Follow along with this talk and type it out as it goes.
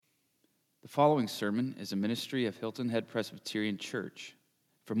following sermon is a ministry of Hilton Head Presbyterian Church.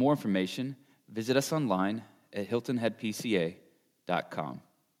 For more information, visit us online at hiltonheadpca.com.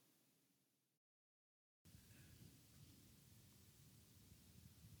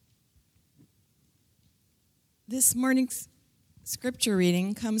 This morning's scripture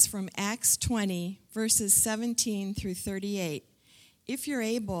reading comes from Acts 20, verses 17 through 38. If you're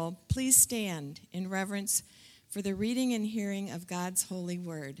able, please stand in reverence for the reading and hearing of God's holy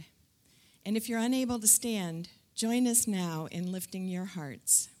word. And if you're unable to stand, join us now in lifting your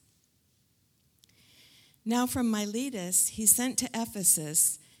hearts. Now from Miletus he sent to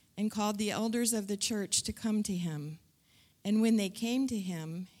Ephesus and called the elders of the church to come to him. And when they came to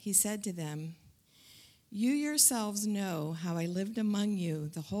him, he said to them, "You yourselves know how I lived among you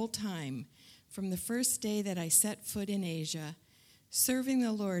the whole time, from the first day that I set foot in Asia, serving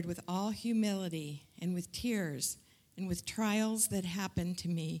the Lord with all humility and with tears and with trials that happened to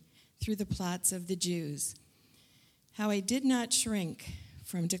me through the plots of the Jews. How I did not shrink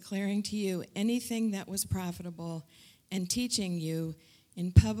from declaring to you anything that was profitable and teaching you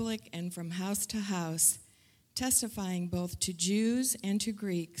in public and from house to house, testifying both to Jews and to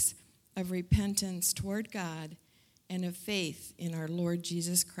Greeks of repentance toward God and of faith in our Lord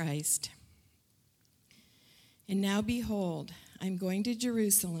Jesus Christ. And now behold, I'm going to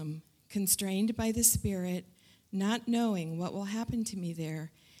Jerusalem, constrained by the Spirit, not knowing what will happen to me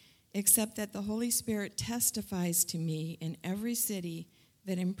there, except that the Holy Spirit testifies to me in every city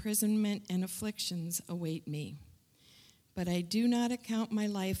that imprisonment and afflictions await me. But I do not account my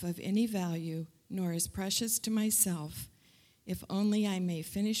life of any value, nor as precious to myself, if only I may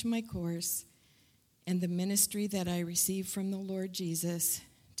finish my course and the ministry that I receive from the Lord Jesus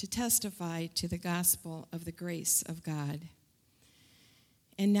to testify to the gospel of the grace of God.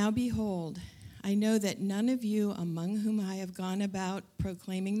 And now behold, I know that none of you among whom I have gone about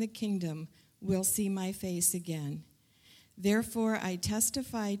proclaiming the kingdom will see my face again. Therefore I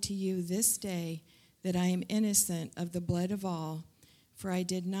testify to you this day that I am innocent of the blood of all, for I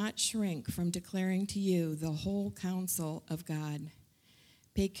did not shrink from declaring to you the whole counsel of God.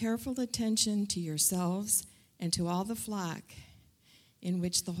 Pay careful attention to yourselves and to all the flock in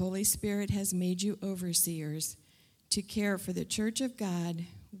which the Holy Spirit has made you overseers, to care for the church of God,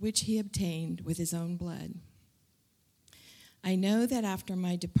 which he obtained with his own blood. I know that after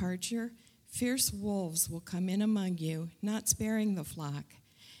my departure, fierce wolves will come in among you, not sparing the flock,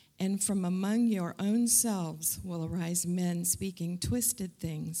 and from among your own selves will arise men speaking twisted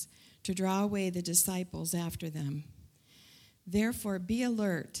things to draw away the disciples after them. Therefore be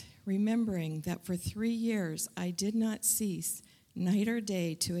alert, remembering that for 3 years I did not cease, night or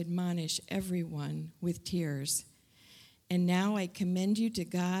day, to admonish everyone with tears. And now I commend you to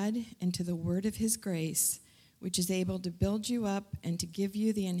God and to the word of his grace, which is able to build you up and to give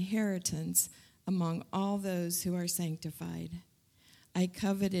you the inheritance among all those who are sanctified. I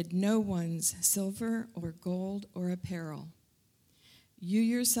coveted no one's silver or gold or apparel. You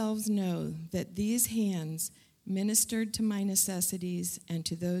yourselves know that these hands ministered to my necessities and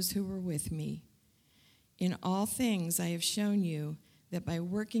to those who were with me. In all things I have shown you that by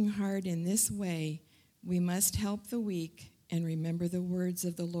working hard in this way, we must help the weak and remember the words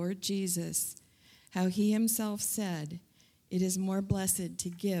of the Lord Jesus, how he himself said, "It is more blessed to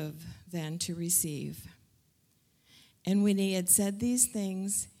give than to receive." And when he had said these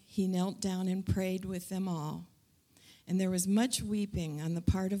things, he knelt down and prayed with them all. And there was much weeping on the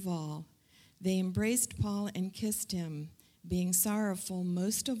part of all. They embraced Paul and kissed him, being sorrowful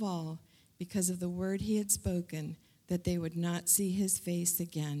most of all because of the word he had spoken, that they would not see his face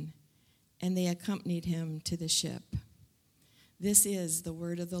again. And they accompanied him to the ship. This is the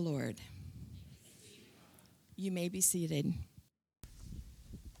word of the Lord. You may be seated.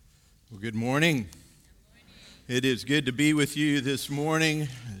 Well, good morning. It is good to be with you this morning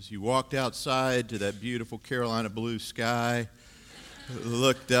as you walked outside to that beautiful Carolina blue sky,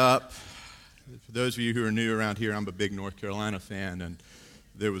 looked up. For those of you who are new around here, I'm a big North Carolina fan, and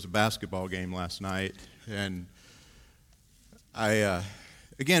there was a basketball game last night, and I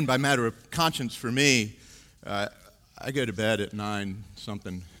again, by matter of conscience for me, I go to bed at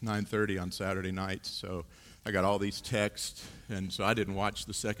 9:30 on Saturday nights, so I got all these texts, and so I didn't watch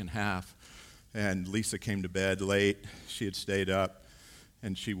the second half. And Lisa came to bed late. She had stayed up,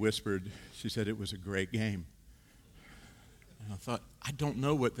 and she whispered, she said, "It was a great game." And I thought, I don't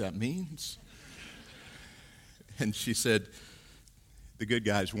know what that means. And she said, "The good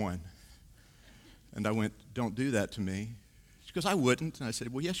guys won." And I went, "Don't do that to me." She goes, "I wouldn't." And I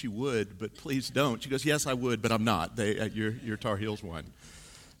said, "Well, yes, you would, but please don't." She goes, "Yes, I would, but I'm not. Your Tar Heels won."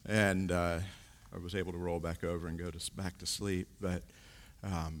 And I was able to roll back over and go back to sleep. But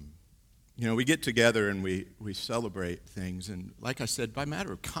We get together and we celebrate things. And like I said, by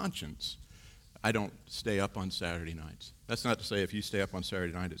matter of conscience, I don't stay up on Saturday nights. That's not to say if you stay up on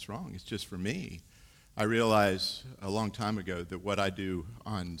Saturday night, it's wrong. It's just for me. I realized a long time ago that what I do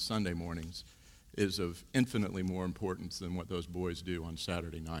on Sunday mornings is of infinitely more importance than what those boys do on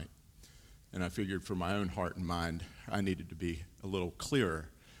Saturday night. And I figured for my own heart and mind, I needed to be a little clearer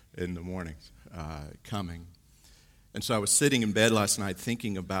in the mornings coming. And so I was sitting in bed last night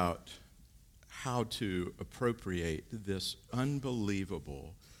thinking about how to appropriate this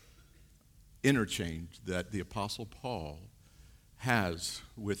unbelievable interchange that the Apostle Paul has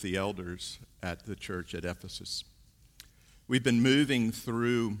with the elders at the church at Ephesus. We've been moving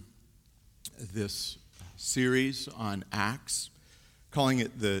through this series on Acts, calling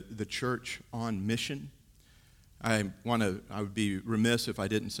it the Church on Mission. I would be remiss if I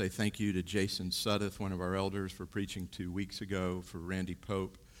didn't say thank you to Jason Suddeth, one of our elders, for preaching 2 weeks ago, for Randy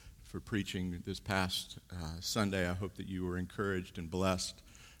Pope for preaching this past Sunday. I hope that you were encouraged and blessed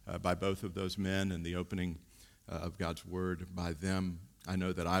by both of those men and the opening of God's Word by them. I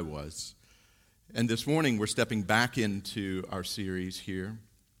know that I was. And this morning we're stepping back into our series here.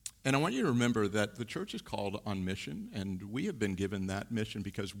 And I want you to remember that the church is called on mission, and we have been given that mission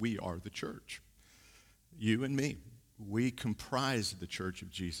because we are the church. You and me, we comprise the church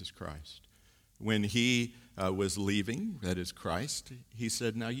of Jesus Christ. When he was leaving, that is Christ, he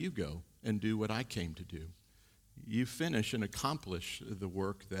said, now you go and do what I came to do. You finish and accomplish the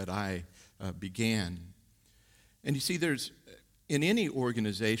work that I began. And you see, in any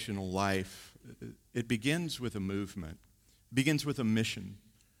organizational life, it begins with a movement, begins with a mission.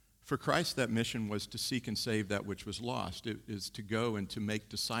 For Christ, that mission was to seek and save that which was lost. It is to go and to make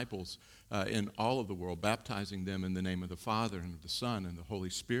disciples in all of the world, baptizing them in the name of the Father and of the Son and the Holy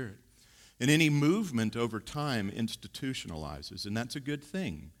Spirit. And any movement over time institutionalizes, and that's a good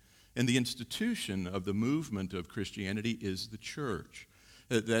thing. And the institution of the movement of Christianity is the church.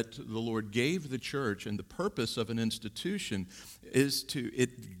 That the Lord gave the church, and the purpose of an institution is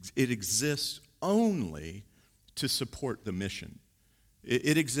it exists only to support the mission.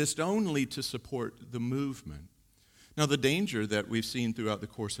 It exists only to support the movement. Now, the danger that we've seen throughout the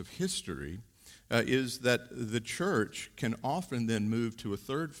course of history is that the church can often then move to a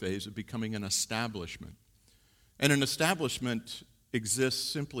third phase of becoming an establishment. And an establishment exists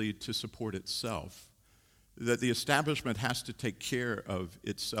simply to support itself. That the establishment has to take care of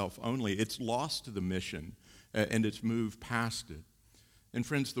itself only. It's lost the mission and it's moved past it. And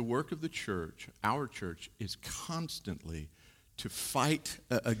friends, the work of the church, our church, is constantly to fight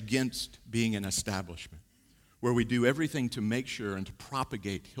against being an establishment, where we do everything to make sure and to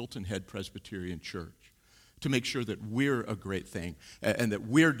propagate Hilton Head Presbyterian Church, to make sure that we're a great thing and that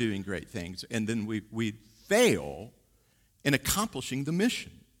we're doing great things, and then we fail in accomplishing the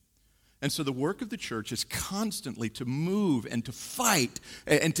mission. And so the work of the church is constantly to move and to fight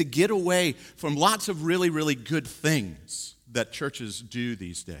and to get away from lots of really, really good things that churches do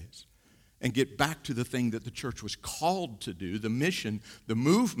these days and get back to the thing that the church was called to do, the mission, the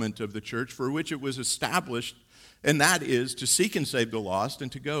movement of the church for which it was established, and that is to seek and save the lost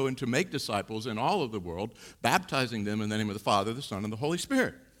and to go and to make disciples in all of the world, baptizing them in the name of the Father, the Son, and the Holy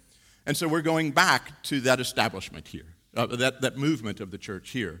Spirit. And so we're going back to that establishment here, that movement of the church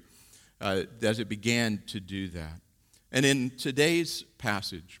here, as it began to do that. And in today's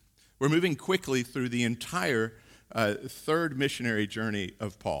passage, we're moving quickly through the entire third missionary journey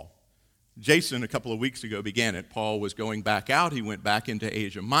of Paul. Jason, a couple of weeks ago, began it. Paul was going back out. He went back into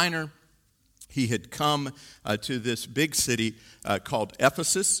Asia Minor. He had come to this big city called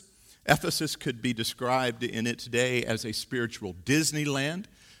Ephesus. Ephesus could be described in its day as a spiritual Disneyland.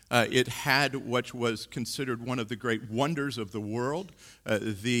 It had what was considered one of the great wonders of the world,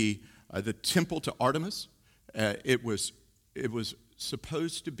 the temple to Artemis. It was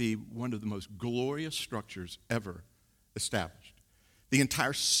supposed to be one of the most glorious structures ever established. The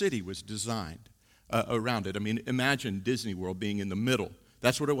entire city was designed around it. I mean, imagine Disney World being in the middle.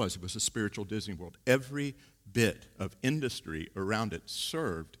 That's what it was. It was a spiritual Disney World. Every bit of industry around it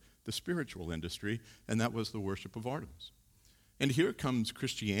served the spiritual industry, and that was the worship of Artemis. And here comes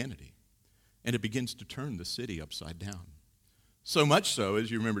Christianity, and it begins to turn the city upside down. So much so,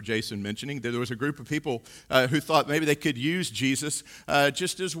 as you remember Jason mentioning, there was a group of people who thought maybe they could use Jesus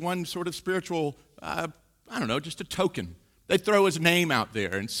just as one sort of spiritual, just a token. They'd throw his name out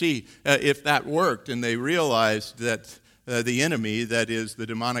there and see if that worked, and they realized that the enemy, that is the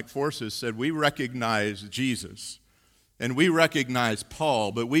demonic forces, said, we recognize Jesus, and we recognize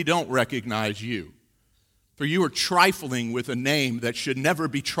Paul, but we don't recognize you. For you are trifling with a name that should never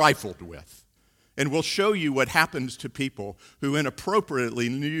be trifled with. And we'll show you what happens to people who inappropriately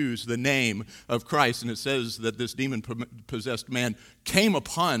use the name of Christ. And it says that this demon-possessed man came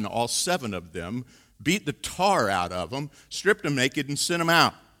upon all 7 of them, beat the tar out of them, stripped them naked, and sent them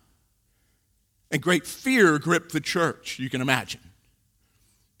out. And great fear gripped the church, you can imagine.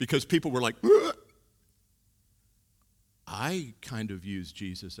 Because people were like, ugh. I kind of use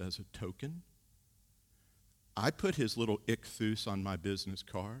Jesus as a token. I put his little ichthus on my business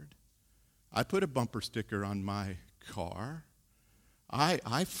card. I put a bumper sticker on my car.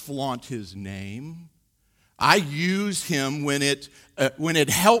 I flaunt his name. I use him when it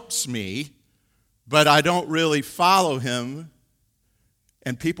helps me, but I don't really follow him.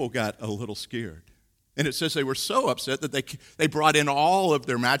 And people got a little scared. And it says they were so upset that they brought in all of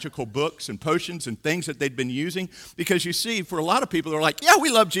their magical books and potions and things that they'd been using. Because you see, for a lot of people, they're like, yeah, we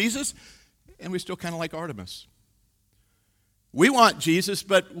love Jesus. And we still kind of like Artemis. We want Jesus,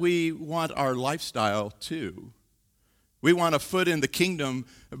 but we want our lifestyle too. We want a foot in the kingdom,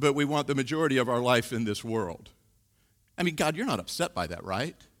 but we want the majority of our life in this world. I mean, God, you're not upset by that,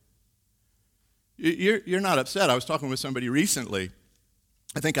 right? You're not upset. I was talking with somebody recently.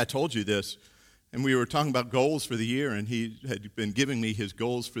 I think I told you this, and we were talking about goals for the year, and he had been giving me his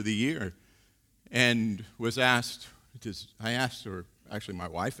goals for the year, and was asked, I asked, or actually my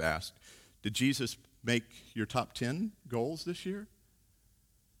wife asked, did Jesus make your top 10 goals this year?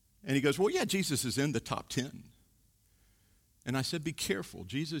 And he goes, well, yeah, Jesus is in the top 10. And I said, be careful.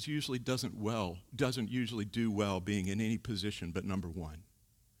 Jesus usually doesn't usually do well being in any position but number 1.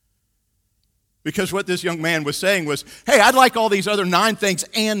 Because what this young man was saying was, hey, I'd like all these other 9 things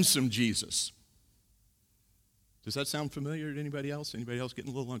and some Jesus. Does that sound familiar to anybody else? Anybody else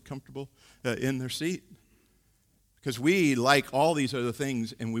getting a little uncomfortable in their seat? Because we like all these other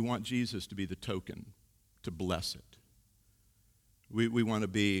things, and we want Jesus to be the token, to bless it. We want to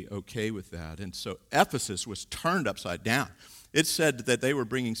be okay with that. And so Ephesus was turned upside down. It said that they were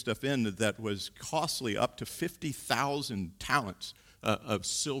bringing stuff in that was costly, up to 50,000 talents of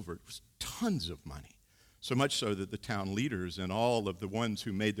silver. It was tons of money. So much so that the town leaders and all of the ones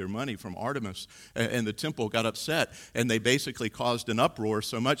who made their money from Artemis and the temple got upset, and they basically caused an uproar,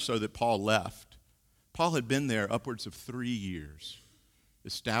 so much so that Paul left. Paul had been there upwards of 3 years,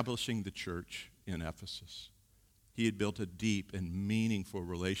 establishing the church in Ephesus. He had built a deep and meaningful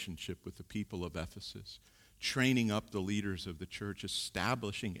relationship with the people of Ephesus, training up the leaders of the church,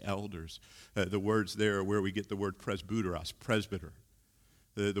 establishing elders. The words there are where we get the word presbyteros, presbyter.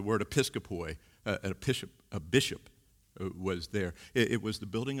 The word episkopoi, a bishop was there. It was the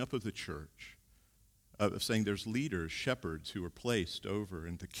building up of the church, of saying there's leaders, shepherds who were placed over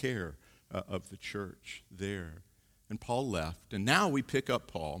in the care of the church there. And Paul left. And now we pick up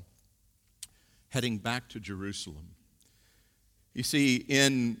Paul heading back to Jerusalem. You see,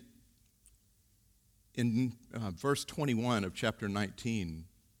 in verse 21 of chapter 19,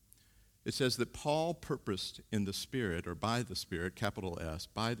 it says that Paul purposed in the Spirit, or by the Spirit, capital S,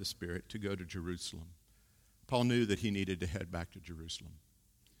 by the Spirit, to go to Jerusalem. Paul knew that he needed to head back to Jerusalem.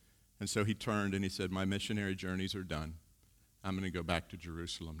 And so he turned and he said, my missionary journeys are done. I'm going to go back to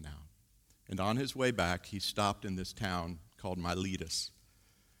Jerusalem now. And on his way back, he stopped in this town called Miletus.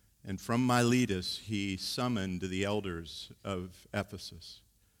 And from Miletus, he summoned the elders of Ephesus.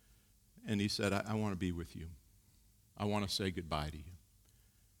 And he said, I want to be with you. I want to say goodbye to you.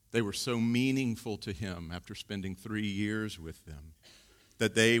 They were so meaningful to him after spending 3 years with them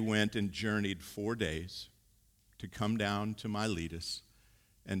that they went and journeyed 4 days to come down to Miletus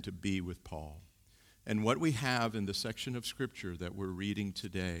and to be with Paul. And what we have in the section of Scripture that we're reading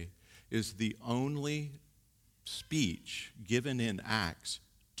today is the only speech given in Acts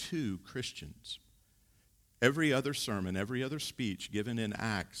to Christians. Every other sermon, every other speech given in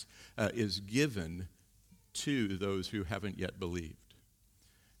Acts is given to those who haven't yet believed.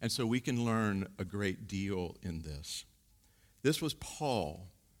 And so we can learn a great deal in this. This was Paul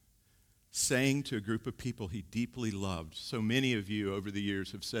saying to a group of people he deeply loved. So many of you over the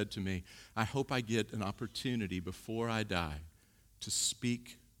years have said to me, I hope I get an opportunity before I die to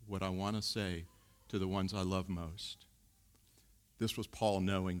speak what I want to say to the ones I love most. This was Paul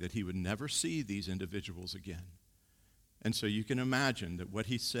knowing that he would never see these individuals again. And so you can imagine that what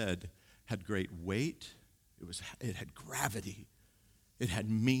he said had great weight. It had gravity. It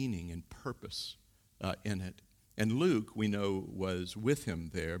had meaning and purpose in it. And Luke, we know, was with him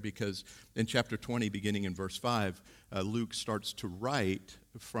there because in chapter 20, beginning in verse 5, Luke starts to write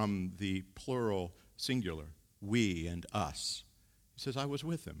from the plural singular, we and us. He says, I was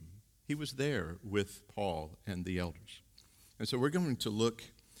with him. He was there with Paul and the elders. And so we're going to look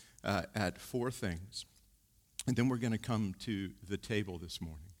at 4 things, and then we're going to come to the table this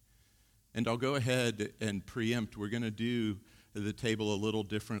morning. And I'll go ahead and preempt. We're going to do the table a little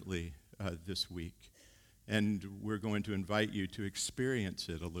differently this week. And we're going to invite you to experience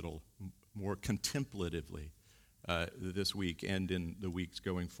it a little more contemplatively this week and in the weeks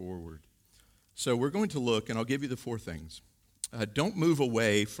going forward. So we're going to look, and I'll give you the 4 things. Don't move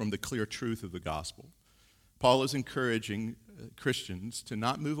away from the clear truth of the gospel. Paul is encouraging Christians to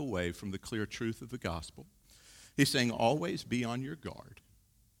not move away from the clear truth of the gospel. He's saying always be on your guard.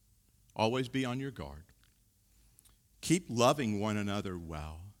 Always be on your guard. Keep loving one another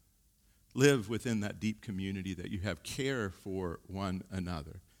well. Live within that deep community that you have. Care for one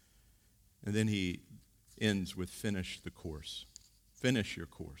another. And then he ends with finish the course. Finish your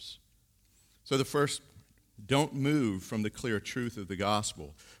course. So the first, don't move from the clear truth of the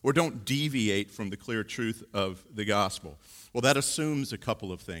gospel, or don't deviate from the clear truth of the gospel. Well, that assumes a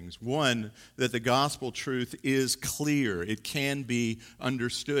couple of things. One, that the gospel truth is clear. It can be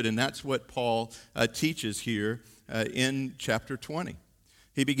understood, and that's what Paul teaches here in chapter 20.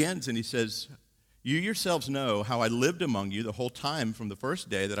 He begins and he says, you yourselves know how I lived among you the whole time from the first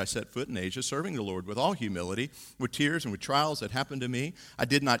day that I set foot in Asia, serving the Lord with all humility, with tears and with trials that happened to me. I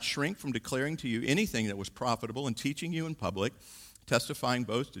did not shrink from declaring to you anything that was profitable and teaching you in public, testifying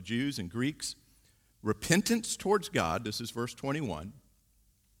both to Jews and Greeks. Repentance towards God, this is verse 21,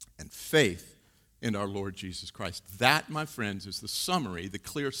 and faith in our Lord Jesus Christ. That, my friends, is the summary, the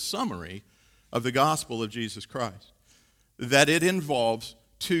clear summary of the gospel of Jesus Christ. That it involves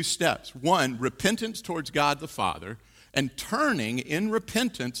 2 steps. 1, repentance towards God the Father, and turning in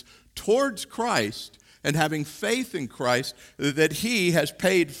repentance towards Christ and having faith in Christ that he has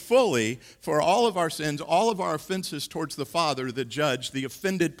paid fully for all of our sins, all of our offenses towards the Father, the judge, the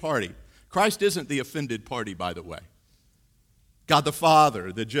offended party. Christ isn't the offended party, by the way. God the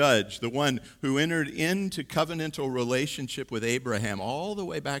Father, the judge, the one who entered into covenantal relationship with Abraham all the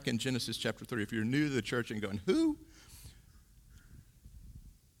way back in Genesis chapter 3. If you're new to the church and going, who?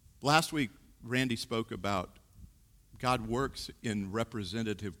 Last week, Randy spoke about God works in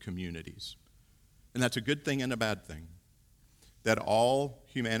representative communities. And that's a good thing and a bad thing. That all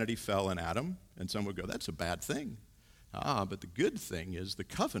humanity fell in Adam, and some would go, that's a bad thing. But the good thing is the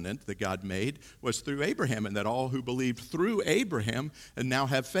covenant that God made was through Abraham, and that all who believed through Abraham and now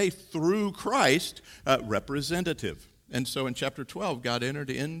have faith through Christ, representative. And so in chapter 12, God entered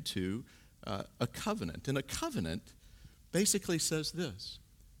into a covenant. And a covenant basically says this.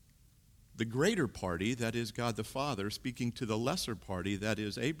 The greater party, that is God the Father, speaking to the lesser party, that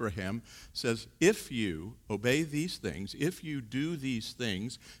is Abraham, says, if you obey these things, if you do these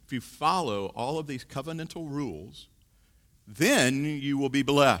things, if you follow all of these covenantal rules, then you will be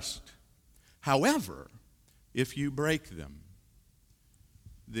blessed. However, if you break them,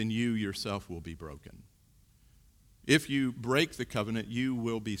 then you yourself will be broken. If you break the covenant, you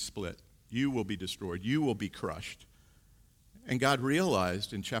will be split. You will be destroyed. You will be crushed. And God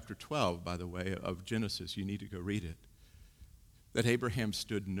realized in chapter 12, by the way, of Genesis, you need to go read it, that Abraham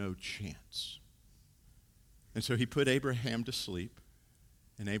stood no chance. And so he put Abraham to sleep,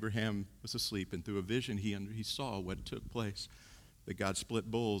 and Abraham was asleep, and through a vision he saw what took place, that God split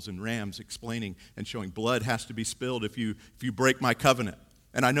bulls and rams, explaining and showing blood has to be spilled if you break my covenant.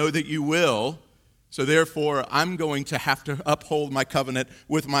 And I know that you will, so therefore I'm going to have to uphold my covenant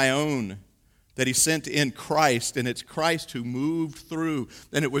with my own. That he sent in Christ, and it's Christ who moved through.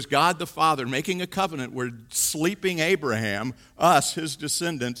 And it was God the Father making a covenant where sleeping Abraham, us, his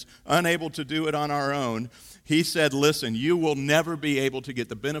descendants, unable to do it on our own, he said, listen, you will never be able to get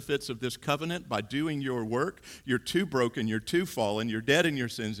the benefits of this covenant by doing your work. You're too broken, you're too fallen, you're dead in your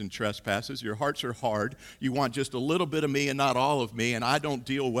sins and trespasses, your hearts are hard, you want just a little bit of me and not all of me, and I don't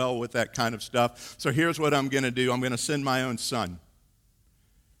deal well with that kind of stuff. So here's what I'm going to do. I'm going to send my own son.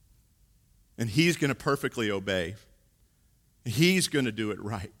 And he's going to perfectly obey. He's going to do it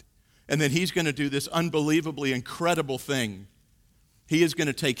right. And then he's going to do this unbelievably incredible thing. He is going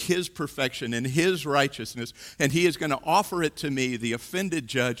to take his perfection and his righteousness, and he is going to offer it to me, the offended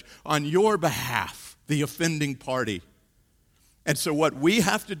judge, on your behalf, the offending party. And so what we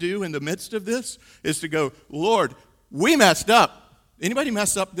have to do in the midst of this is to go, Lord, we messed up. Anybody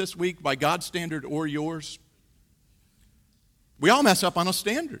mess up this week by God's standard or yours? We all mess up on a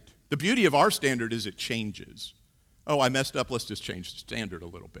standard. The beauty of our standard is it changes. Oh, I messed up, let's just change the standard a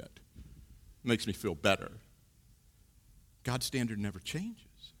little bit. It makes me feel better. God's standard never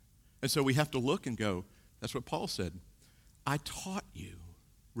changes. And so we have to look and go, that's what Paul said. I taught you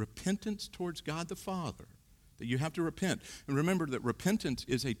repentance towards God the Father, that you have to repent. And remember that repentance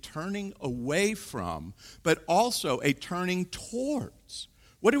is a turning away from, but also a turning towards.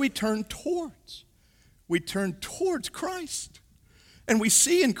 What do we turn towards? We turn towards Christ. And we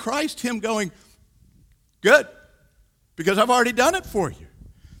see in Christ him going, good, because I've already done it for you.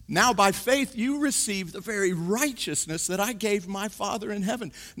 Now by faith you receive the very righteousness that I gave my Father in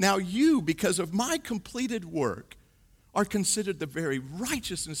heaven. Now you, because of my completed work, are considered the very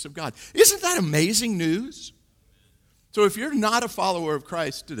righteousness of God. Isn't that amazing news? So if you're not a follower of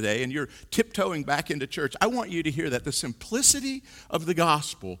Christ today and you're tiptoeing back into church, I want you to hear that the simplicity of the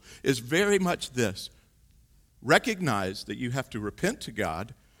gospel is very much this. Recognize that you have to repent to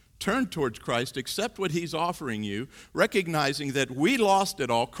God, turn towards Christ, accept what he's offering you, recognizing that we lost it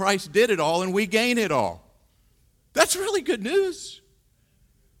all, Christ did it all, and we gain it all. That's really good news.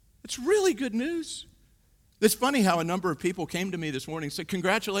 It's really good news. It's funny how a number of people came to me this morning and said,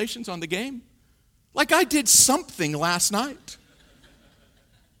 congratulations on the game. Like I did something last night.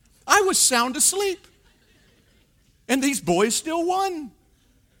 I was sound asleep. And these boys still won.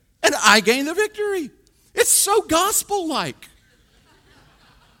 And I gained the victory. It's so gospel-like.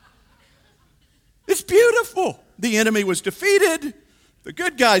 It's beautiful. The enemy was defeated. The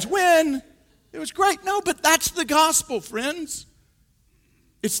good guys win. It was great. No, but that's the gospel, friends.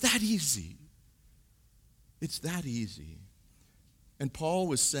 It's that easy. It's that easy. And Paul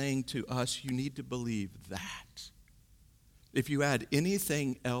was saying to us, you need to believe that. If you add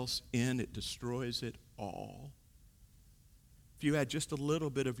anything else in, it destroys it all. If you add just a little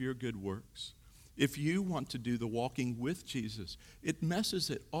bit of your good works, if you want to do the walking with Jesus, it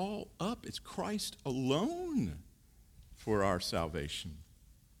messes it all up. It's Christ alone for our salvation.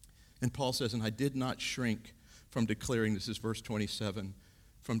 And Paul says, and I did not shrink from declaring, this is verse 27,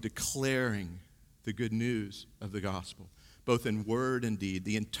 from declaring the good news of the gospel, both in word and deed,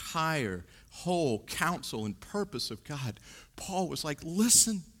 the entire whole counsel and purpose of God. Paul was like,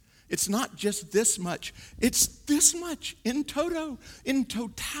 listen, it's not just this much. It's this much in toto, in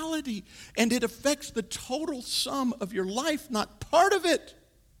totality. And it affects the total sum of your life, not part of it.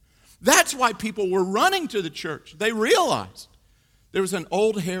 That's why people were running to the church. They realized there was an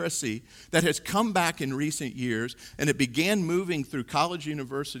old heresy that has come back in recent years, and it began moving through college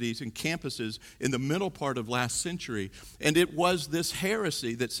universities and campuses in the middle part of last century. And it was this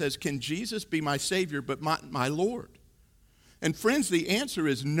heresy that says, can Jesus be my Savior but my Lord? And friends, the answer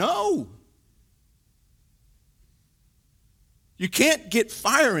is no. You can't get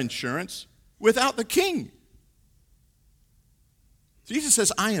fire insurance without the King. Jesus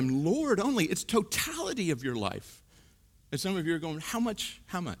says, I am Lord only. It's totality of your life. And some of you are going, how much?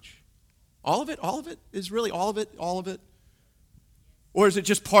 How much? All of it? All of it? Is really all of it? All of it? Or is it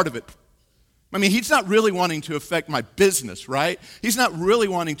just part of it? I mean, he's not really wanting to affect my business, right? He's not really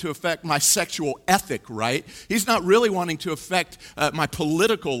wanting to affect my sexual ethic, right? He's not really wanting to affect my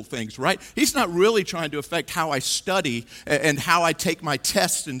political things, right? He's not really trying to affect how I study and how I take my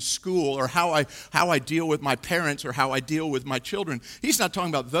tests in school or how I deal with my parents or how I deal with my children. He's not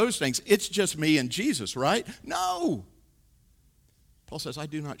talking about those things. It's just me and Jesus, right? No. Paul says, I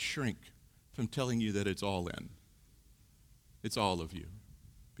do not shrink from telling you that it's all in. It's all of you.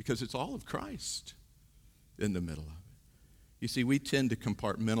 Because it's all of Christ in the middle of it. You see, we tend to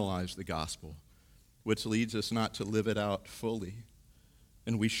compartmentalize the gospel, which leads us not to live it out fully.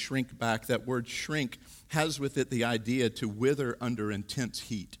 And we shrink back. That word shrink has with it the idea to wither under intense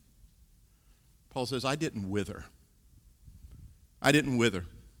heat. Paul says, I didn't wither. I didn't wither.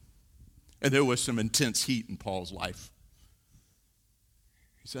 And there was some intense heat in Paul's life.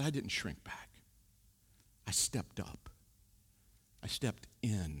 He said, I didn't shrink back. I stepped up. I stepped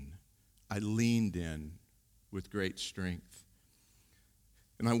in. I leaned in with great strength.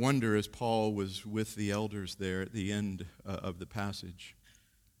 And I wonder, as Paul was with the elders there at the end of the passage,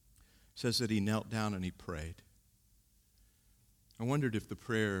 says that he knelt down and he prayed. I wondered if the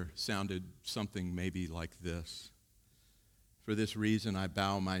prayer sounded something maybe like this. For this reason I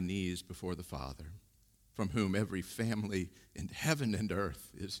bow my knees before the Father, from whom every family in heaven and earth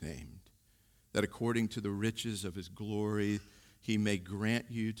is named, that according to the riches of his glory he may grant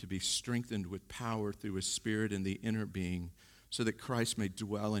you to be strengthened with power through his Spirit in the inner being, so that Christ may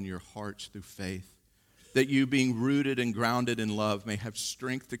dwell in your hearts through faith, that you, being rooted and grounded in love, may have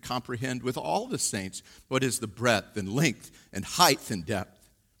strength to comprehend with all the saints what is the breadth and length and height and depth,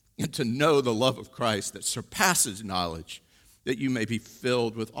 and to know the love of Christ that surpasses knowledge, that you may be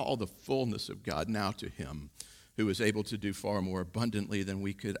filled with all the fullness of God. Now to him who is able to do far more abundantly than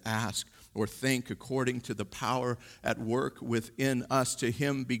we could ask or think, according to the power at work within us. To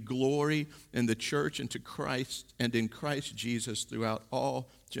him be glory in the church and to Christ and in Christ Jesus throughout all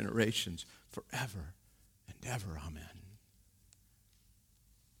generations, forever and ever. Amen.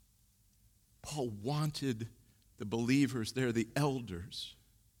 Paul wanted the believers there, the elders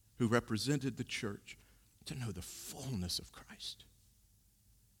who represented the church, to know the fullness of Christ.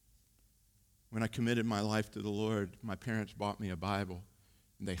 When I committed my life to the Lord, my parents bought me a Bible,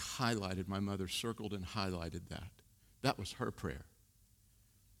 and they highlighted, my mother circled and highlighted that. That was her prayer.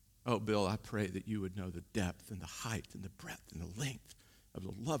 Oh, Bill, I pray that you would know the depth and the height and the breadth and the length of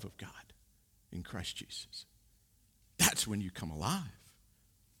the love of God in Christ Jesus. That's when you come alive.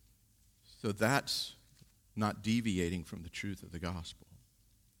 So that's not deviating from the truth of the gospel.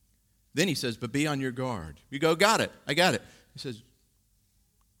 Then he says, but be on your guard. You go, got it, I got it. He says,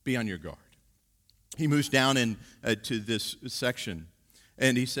 be on your guard. He moves down to this section,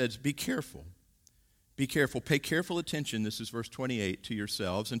 and he says, be careful. Be careful. Pay careful attention, this is verse 28, to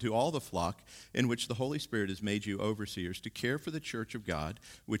yourselves and to all the flock in which the Holy Spirit has made you overseers, to care for the church of God,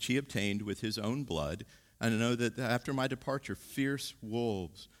 which he obtained with his own blood. And know that after my departure, fierce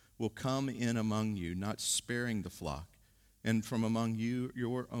wolves will come in among you, not sparing the flock. And from among you,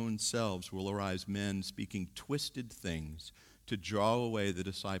 your own selves, will arise men speaking twisted things to draw away the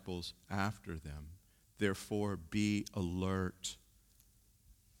disciples after them. Therefore, be alert.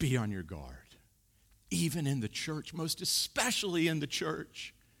 Be on your guard. Even in the church, most especially in the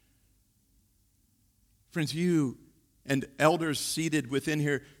church. Friends, you and elders seated within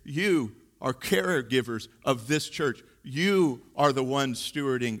here, you are caregivers of this church. You are the ones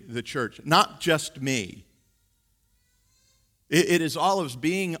stewarding the church, not just me. It is all of us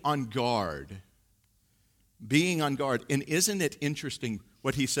being on guard. Being on guard. And isn't it interesting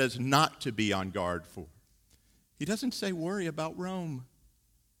what he says not to be on guard for? He doesn't say worry about Rome.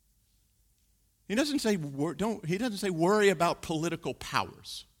 He doesn't say worry about political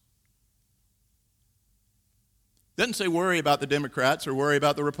powers. Doesn't say worry about the Democrats or worry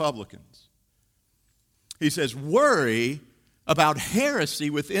about the Republicans. He says worry about heresy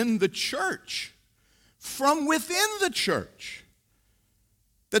within the church, from within the church.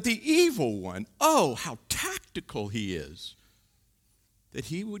 That the evil one, oh, how tactical he is, that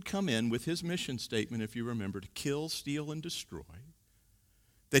he would come in with his mission statement, if you remember, to kill, steal, and destroy.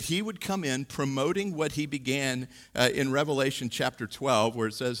 That he would come in promoting what he began in Revelation chapter 12, where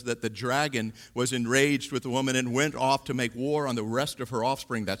it says that the dragon was enraged with the woman and went off to make war on the rest of her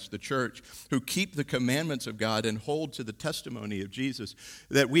offspring, that's the church, who keep the commandments of God and hold to the testimony of Jesus.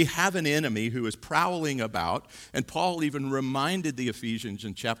 That we have an enemy who is prowling about, and Paul even reminded the Ephesians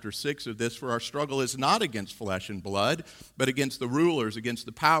in chapter 6 of this, for our struggle is not against flesh and blood, but against the rulers, against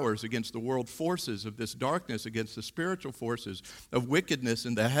the powers, against the world forces of this darkness, against the spiritual forces of wickedness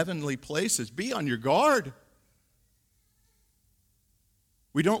in the heavenly places. Be on your guard.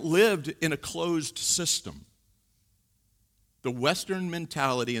 We don't live in a closed system. The Western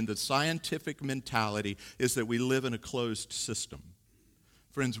mentality and the scientific mentality is that we live in a closed system.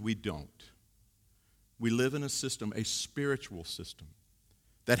 Friends, we don't. We live in a system, a spiritual system,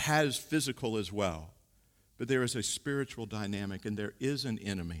 that has physical as well. But there is a spiritual dynamic, and there is an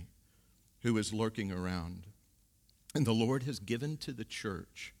enemy who is lurking around. And the Lord has given to the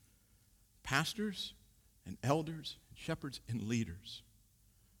church pastors and elders, and shepherds and leaders.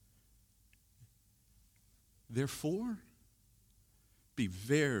 Therefore, be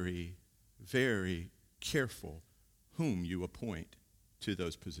very, very careful whom you appoint to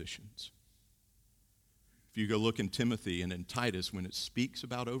those positions. If you go look in Timothy and in Titus, when it speaks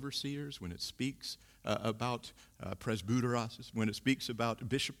about overseers, when it speaks about presbyteros, when it speaks about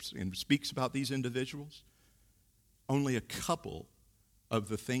bishops and speaks about these individuals, only a couple of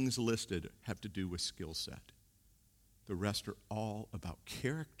the things listed have to do with skill set. The rest are all about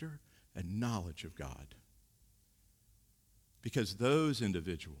character and knowledge of God. Because those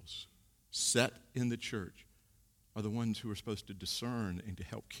individuals set in the church are the ones who are supposed to discern and to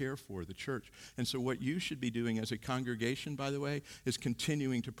help care for the church. And so what you should be doing as a congregation, by the way, is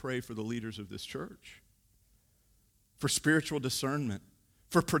continuing to pray for the leaders of this church, for spiritual discernment,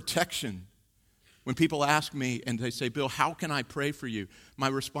 for protection. When people ask me and they say, Bill, how can I pray for you? My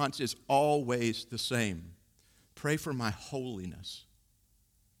response is always the same. Pray for my holiness.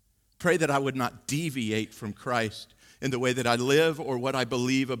 Pray that I would not deviate from Christ in the way that I live or what I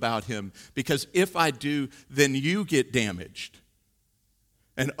believe about him. Because if I do, then you get damaged.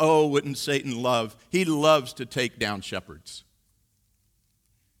 And oh, wouldn't Satan love? He loves to take down shepherds.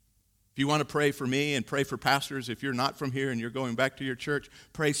 If you want to pray for me and pray for pastors, if you're not from here and you're going back to your church,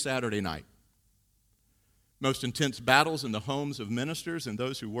 pray Saturday night. Most intense battles in the homes of ministers and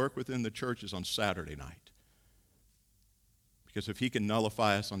those who work within the church is on Saturday night. Because if he can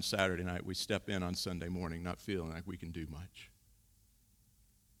nullify us on Saturday night, we step in on Sunday morning not feeling like we can do much.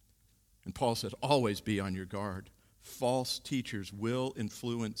 And Paul said, always be on your guard. False teachers will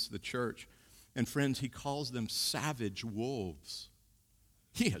influence the church. And friends, he calls them savage wolves.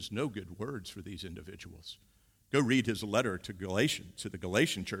 He has no good words for these individuals. Go read his letter to the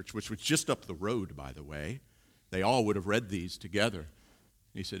Galatian church, which was just up the road, by the way. They all would have read these together.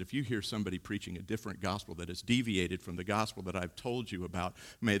 He said, if you hear somebody preaching a different gospel that is deviated from the gospel that I've told you about,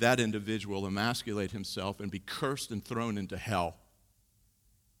 may that individual emasculate himself and be cursed and thrown into hell.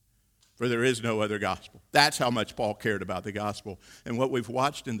 For there is no other gospel. That's how much Paul cared about the gospel. And what we've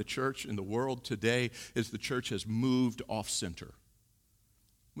watched in the church, in the world today, is the church has moved off center.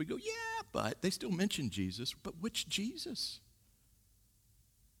 We go, yeah, but they still mention Jesus. But which Jesus?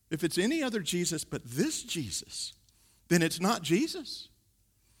 If it's any other Jesus but this Jesus, then it's not Jesus.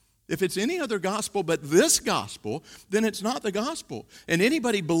 If it's any other gospel but this gospel, then it's not the gospel. And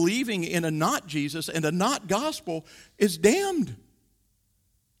anybody believing in a not Jesus and a not gospel is damned.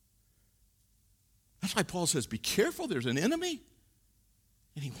 That's why Paul says, be careful, there's an enemy.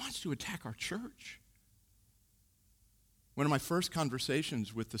 And he wants to attack our church. One of my first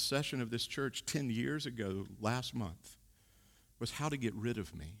conversations with the session of this church 10 years ago, last month, was how to get rid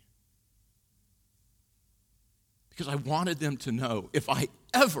of me. Because I wanted them to know, if I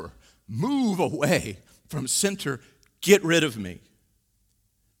ever move away from center, get rid of me.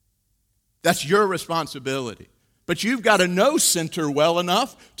 That's your responsibility. But you've got to know center well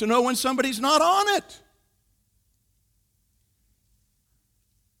enough to know when somebody's not on it.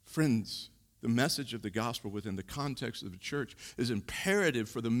 Friends, the message of the gospel within the context of the church is imperative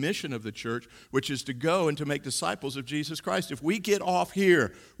for the mission of the church, which is to go and to make disciples of Jesus Christ. If we get off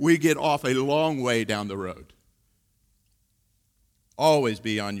here, we get off a long way down the road. Always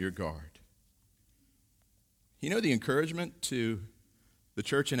be on your guard. You know, the encouragement to the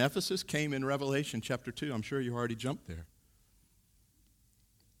church in Ephesus came in Revelation chapter 2. I'm sure you already jumped there.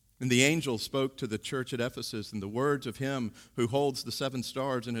 And the angel spoke to the church at Ephesus, and the words of him who holds the 7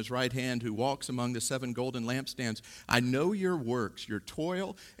 stars in his right hand, who walks among the 7 golden lampstands. I know your works, your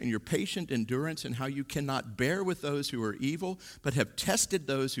toil, and your patient endurance, and how you cannot bear with those who are evil, but have tested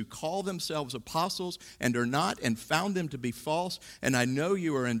those who call themselves apostles and are not, and found them to be false. And I know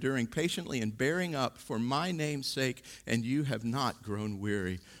you are enduring patiently and bearing up for my name's sake, and you have not grown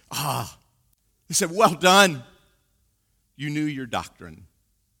weary. He said, well done. You knew your doctrine.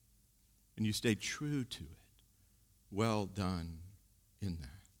 And you stayed true to it. Well done in that.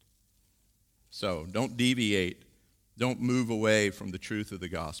 So don't deviate. Don't move away from the truth of the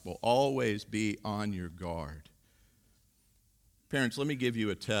gospel. Always be on your guard. Parents, let me give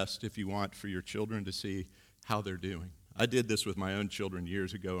you a test if you want for your children to see how they're doing. I did this with my own children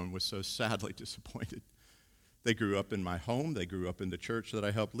years ago and was so sadly disappointed. They grew up in my home. They grew up in the church that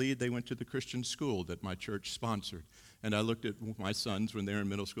I helped lead. They went to the Christian school that my church sponsored. And I looked at my sons when they were in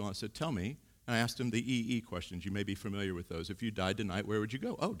middle school, and I said, tell me. And I asked them the EE questions. You may be familiar with those. If you died tonight, where would you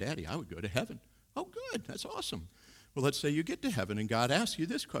go? Oh, Daddy, I would go to heaven. Oh, good. That's awesome. Well, let's say you get to heaven, and God asks you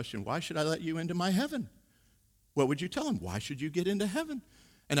this question. Why should I let you into my heaven? What would you tell him? Why should you get into heaven?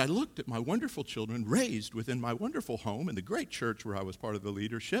 And I looked at my wonderful children raised within my wonderful home in the great church where I was part of the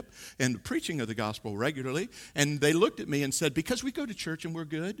leadership and preaching of the gospel regularly. And they looked at me and said, because we go to church and we're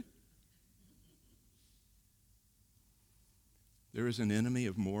good. There is an enemy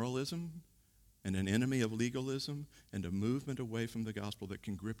of moralism and an enemy of legalism and a movement away from the gospel that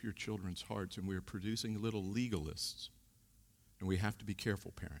can grip your children's hearts. And we are producing little legalists. And we have to be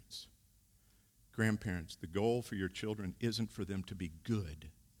careful, parents. Grandparents, the goal for your children isn't for them to be good.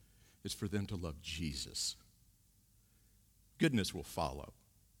 It's for them to love Jesus. Goodness will follow.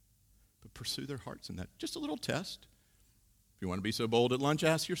 But pursue their hearts in that. Just a little test. If you want to be so bold at lunch,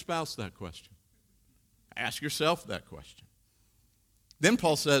 ask your spouse that question. Ask yourself that question. Then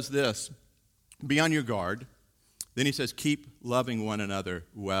Paul says this, be on your guard. Then he says, keep loving one another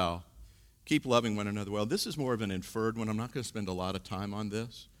well. Keep loving one another well. This is more of an inferred one. I'm not going to spend a lot of time on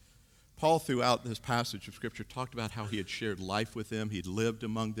this. Paul, throughout this passage of Scripture, talked about how he had shared life with them. He'd lived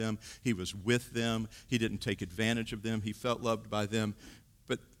among them. He was with them. He didn't take advantage of them. He felt loved by them.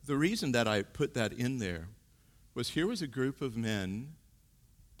 But the reason that I put that in there was here was a group of men,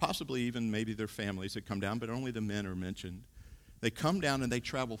 possibly even maybe their families that come down, but only the men are mentioned. They come down and they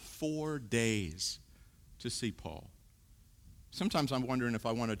travel 4 days to see Paul. Sometimes I'm wondering if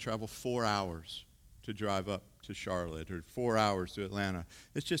I want to travel 4 hours to drive up to Charlotte or 4 hours to Atlanta.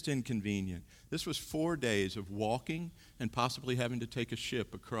 It's just inconvenient. This was 4 days of walking and possibly having to take a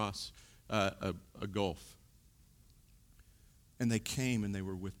ship across a gulf. And they came and they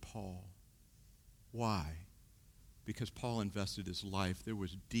were with Paul. Why? Because Paul invested his life. There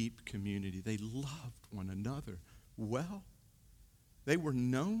was deep community. They loved one another well. They were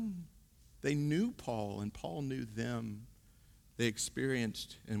known. They knew Paul, and Paul knew them. They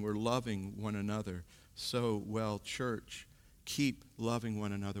experienced and were loving one another so well. Church, keep loving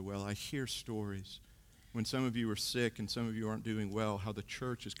one another well. I hear stories when some of you are sick and some of you aren't doing well, how the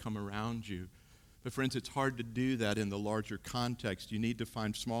church has come around you. But friends, it's hard to do that in the larger context. You need to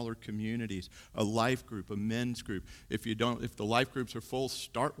find smaller communities, a life group, a men's group. If the life groups are full,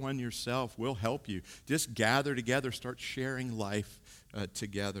 start one yourself. We'll help you. Just gather together, start sharing life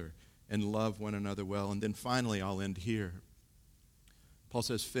together, and love one another well. And then finally, I'll end here. Paul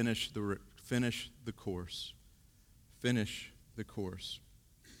says, finish the course. Finish the course.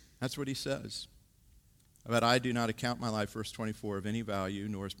 That's what he says. But I do not account my life, verse 24, of any value,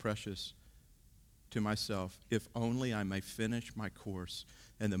 nor as precious to myself, if only I may finish my course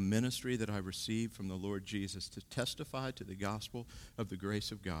and the ministry that I received from the Lord Jesus to testify to the gospel of the grace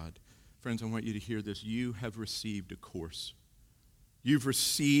of God. Friends, I want you to hear this. You have received a course. You've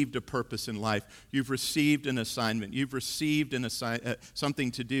received a purpose in life. You've received an assignment. You've received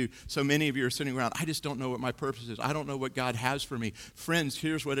something to do. So many of you are sitting around, I just don't know what my purpose is. I don't know what God has for me. Friends,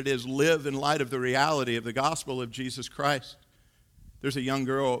 here's what it is. Live in light of the reality of the gospel of Jesus Christ. There's a young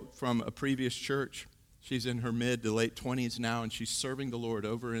girl from a previous church. She's in her mid to late 20s now, and she's serving the Lord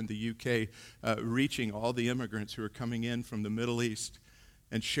over in the UK, reaching all the immigrants who are coming in from the Middle East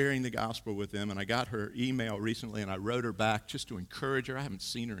and sharing the gospel with them. And I got her email recently, and I wrote her back just to encourage her. I haven't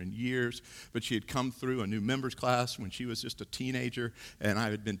seen her in years, but she had come through a new members class when she was just a teenager, and I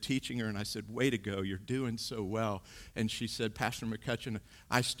had been teaching her, and I said, way to go, you're doing so well. And she said, Pastor McCutcheon,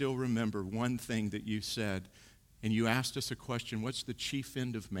 I still remember one thing that you said, and you asked us a question, what's the chief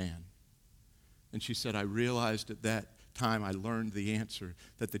end of man? And she said, I realized at that time I learned the answer,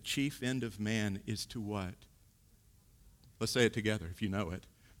 that the chief end of man is to what? Let's say it together if you know it.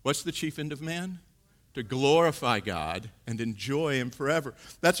 What's the chief end of man? To glorify God and enjoy Him forever.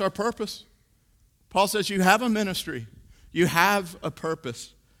 That's our purpose. Paul says you have a ministry. You have a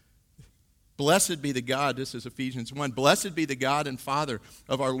purpose. Blessed be the God, this is Ephesians 1, blessed be the God and Father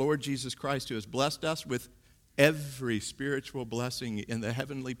of our Lord Jesus Christ, who has blessed us with every spiritual blessing in the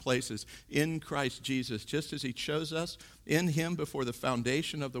heavenly places in Christ Jesus, just as He chose us in Him before the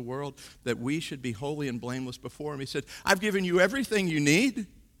foundation of the world, that we should be holy and blameless before Him. He said, I've given you everything you need.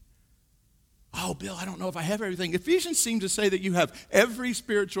 Oh, Bill, I don't know if I have everything. Ephesians seems to say that you have every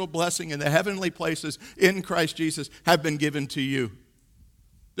spiritual blessing in the heavenly places in Christ Jesus have been given to you.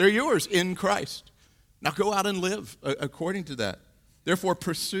 They're yours in Christ. Now go out and live according to that. Therefore,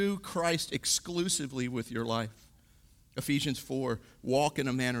 pursue Christ exclusively with your life. Ephesians 4, walk in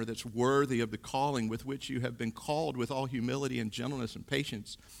a manner that's worthy of the calling with which you have been called, with all humility and gentleness and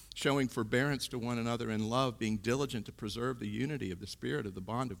patience, showing forbearance to one another in love, being diligent to preserve the unity of the Spirit of the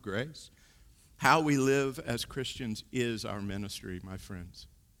bond of grace. How we live as Christians is our ministry, my friends.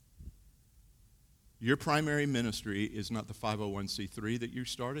 Your primary ministry is not the 501c3 that you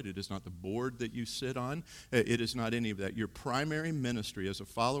started. It is not the board that you sit on. It is not any of that. Your primary ministry as a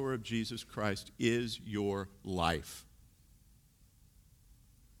follower of Jesus Christ is your life.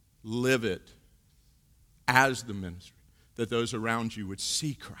 Live it as the ministry, that those around you would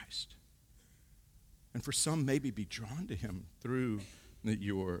see Christ. And for some, maybe be drawn to Him through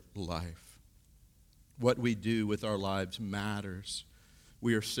your life. What we do with our lives matters.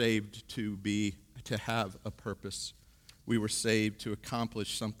 We are saved to have a purpose. We were saved to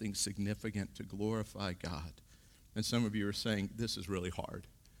accomplish something significant, to glorify God. And some of you are saying, this is really hard.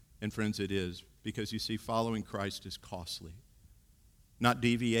 And friends, it is, because you see, following Christ is costly. Not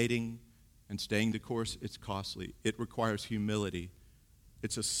deviating and staying the course, it's costly. It requires humility.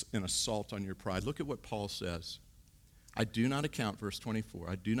 It's an assault on your pride. Look at what Paul says. I do not account, verse 24,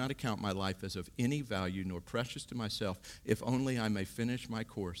 I do not account my life as of any value nor precious to myself, if only I may finish my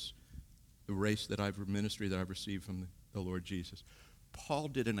course, the race ministry that I've received from the Lord Jesus. Paul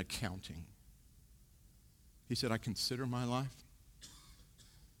did an accounting. He said, I consider my life,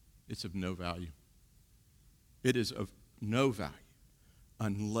 it's of no value. It is of no value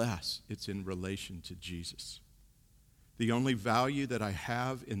unless it's in relation to Jesus. The only value that I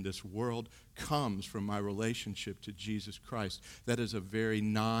have in this world comes from my relationship to Jesus Christ. That is a very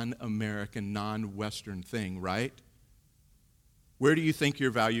non-American, non-Western thing, right? Where do you think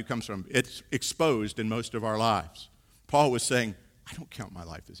your value comes from? It's exposed in most of our lives. Paul was saying, I don't count my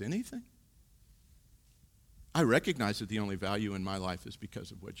life as anything. I recognize that the only value in my life is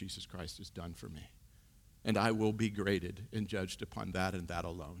because of what Jesus Christ has done for me. And I will be graded and judged upon that and that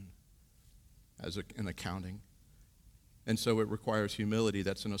alone as an accounting. And so it requires humility.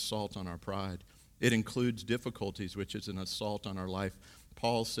 That's an assault on our pride. It includes difficulties, which is an assault on our life.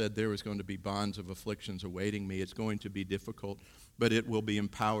 Paul said there was going to be bonds of afflictions awaiting me. It's going to be difficult, but it will be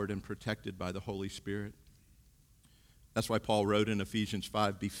empowered and protected by the Holy Spirit. That's why Paul wrote in Ephesians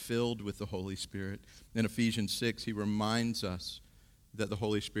 5, be filled with the Holy Spirit. In Ephesians 6, he reminds us that the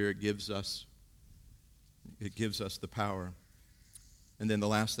Holy Spirit gives us It gives us the power. And then the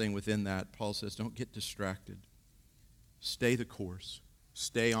last thing within that, Paul says, don't get distracted. Stay the course.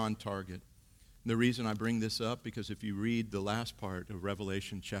 Stay on target. And the reason I bring this up, because if you read the last part of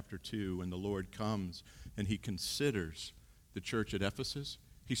Revelation chapter 2, when the Lord comes and he considers the church at Ephesus,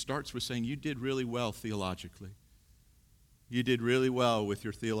 he starts with saying, you did really well theologically. You did really well with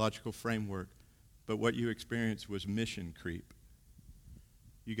your theological framework, but what you experienced was mission creep.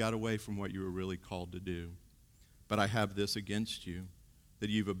 You got away from what you were really called to do. But I have this against you, that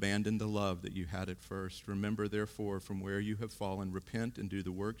you've abandoned the love that you had at first. Remember, therefore, from where you have fallen, repent and do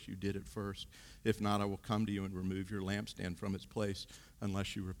the works you did at first. If not, I will come to you and remove your lampstand from its place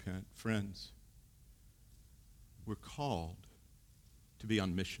unless you repent. Friends, we're called to be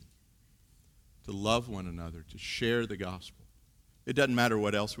on mission, to love one another, to share the gospel. It doesn't matter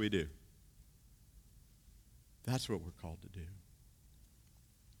what else we do. That's what we're called to do.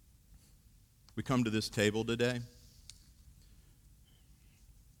 We come to this table today,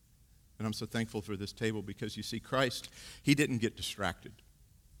 and I'm so thankful for this table because, you see, Christ, he didn't get distracted.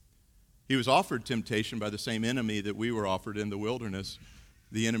 He was offered temptation by the same enemy that we were offered in the wilderness.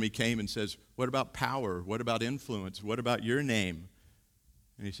 The enemy came and says, what about power? What about influence? What about your name?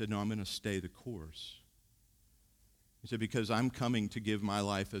 And he said, no, I'm going to stay the course. He said, because I'm coming to give my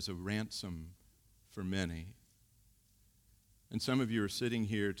life as a ransom for many. And some of you are sitting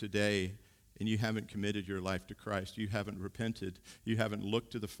here today and you haven't committed your life to Christ. You haven't repented. You haven't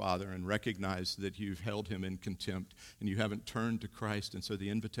looked to the Father and recognized that you've held him in contempt. And you haven't turned to Christ. And so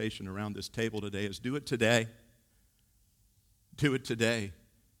the invitation around this table today is do it today. Do it today.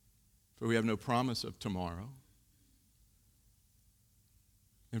 For we have no promise of tomorrow.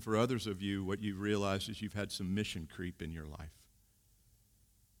 And for others of you, what you've realized is you've had some mission creep in your life.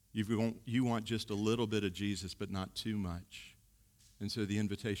 You want just a little bit of Jesus, but not too much. And so the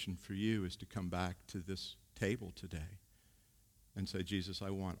invitation for you is to come back to this table today and say, Jesus,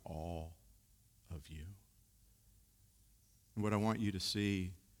 I want all of you. And what I want you to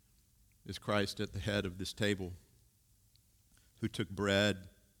see is Christ at the head of this table, who took bread,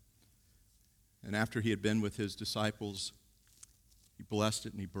 and after he had been with his disciples, he blessed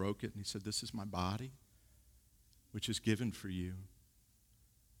it and he broke it and he said, this is my body, which is given for you.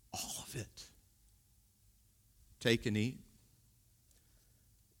 All of it. Take and eat.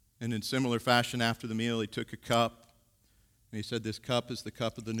 And in similar fashion, after the meal, he took a cup, and he said, this cup is the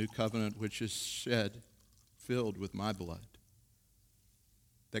cup of the new covenant, which is shed, filled with my blood.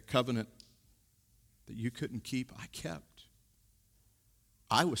 That covenant that you couldn't keep, I kept.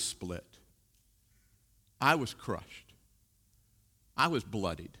 I was split. I was crushed. I was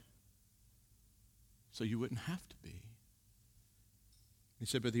bloodied. So you wouldn't have to be. He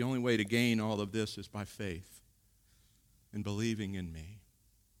said, but the only way to gain all of this is by faith and believing in me.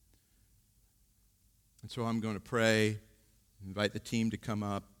 And so I'm going to pray, invite the team to come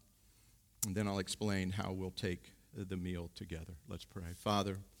up, and then I'll explain how we'll take the meal together. Let's pray.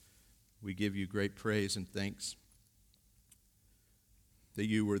 Father, we give you great praise and thanks that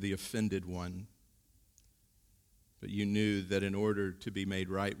you were the offended one, but you knew that in order to be made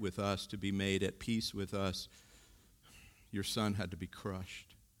right with us, to be made at peace with us, your son had to be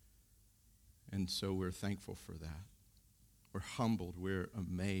crushed. And so we're thankful for that. We're humbled. We're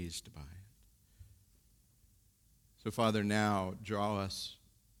amazed by it. So, Father, now draw us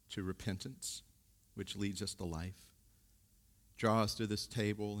to repentance, which leads us to life. Draw us to this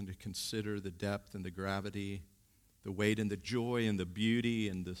table and to consider the depth and the gravity, the weight and the joy and the beauty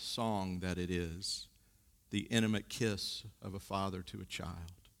and the song that it is, the intimate kiss of a father to a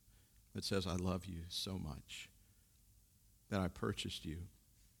child that says, I love you so much that I purchased you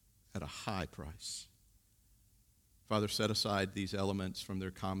at a high price. Father, set aside these elements from their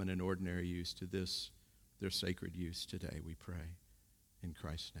common and ordinary use to this, their sacred use today, we pray. In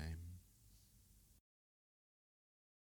Christ's name.